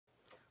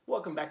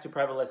Welcome back to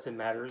Private Lesson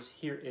Matters.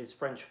 Here is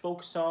French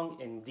folk song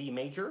in D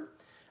major.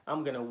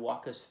 I'm going to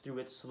walk us through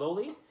it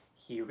slowly.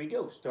 Here we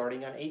go,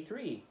 starting on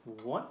A3.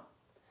 1,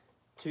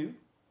 2,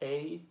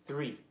 A3.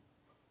 3,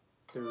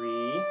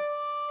 3,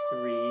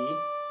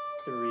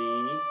 3,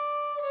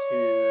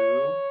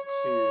 2,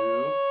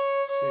 2,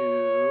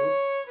 2,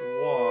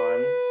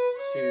 1,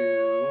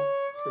 2,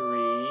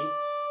 3,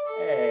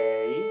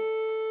 A.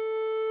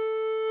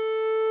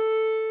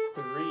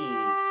 3,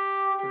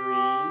 3,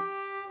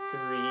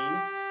 3,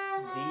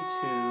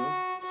 D2,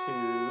 2,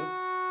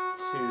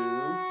 2,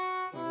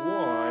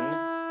 1,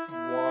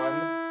 1,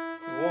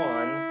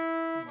 1,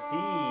 D.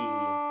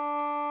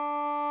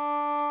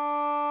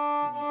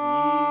 D,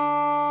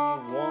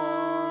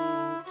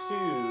 1, 2,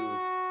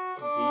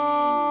 D,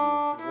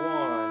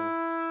 1,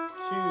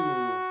 2,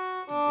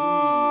 D,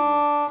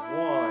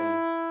 1,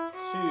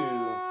 2,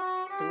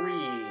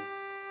 3,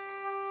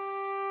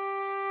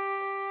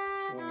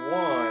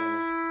 1,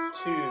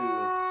 2,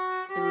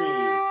 3,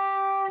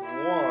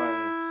 1,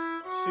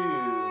 2,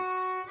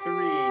 3,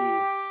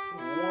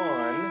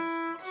 1,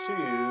 2,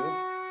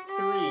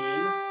 3,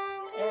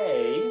 A.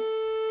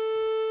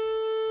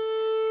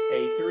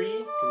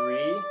 A3,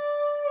 3,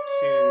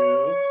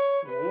 2,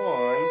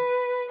 1,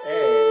 A.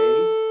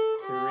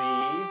 3,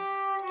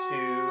 2,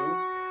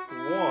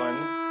 1,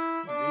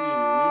 D,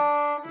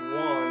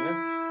 1,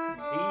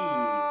 D.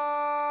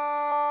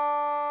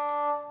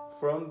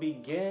 From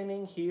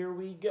beginning, here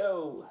we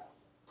go.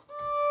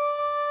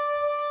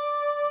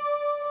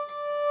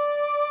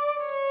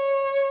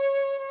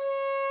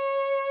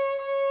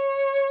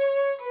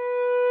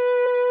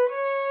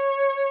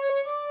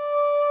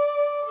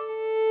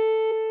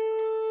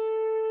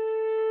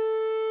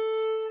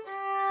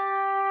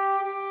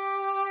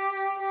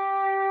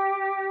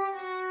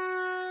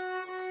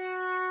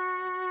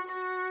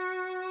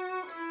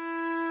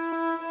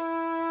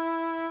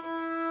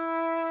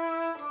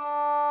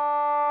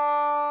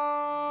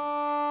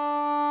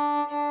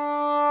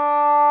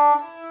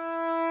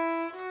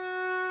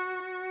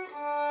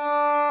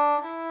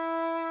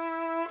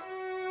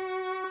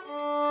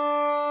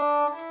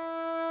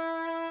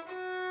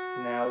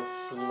 Now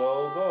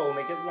slow bow,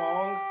 make it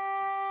long.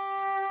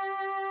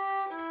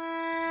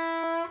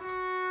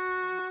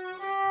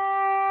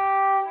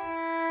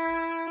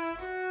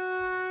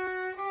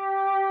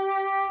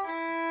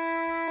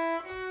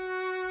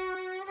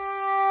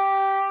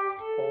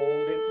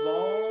 Hold it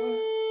long.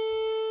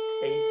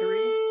 A3.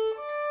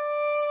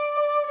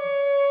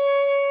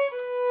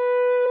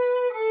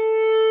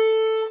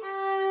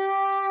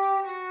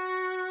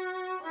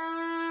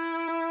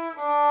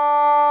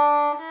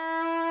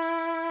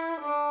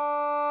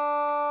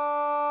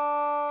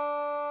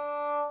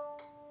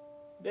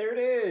 There it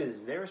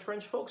is. There's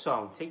French folk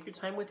song. Take your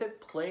time with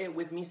it. Play it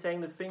with me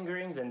saying the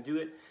fingerings and do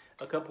it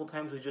a couple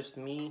times with just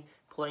me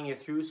playing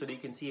it through so that you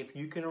can see if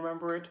you can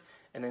remember it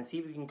and then see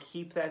if you can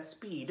keep that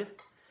speed,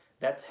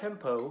 that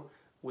tempo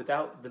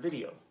without the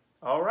video.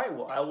 All right,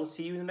 well, I will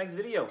see you in the next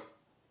video.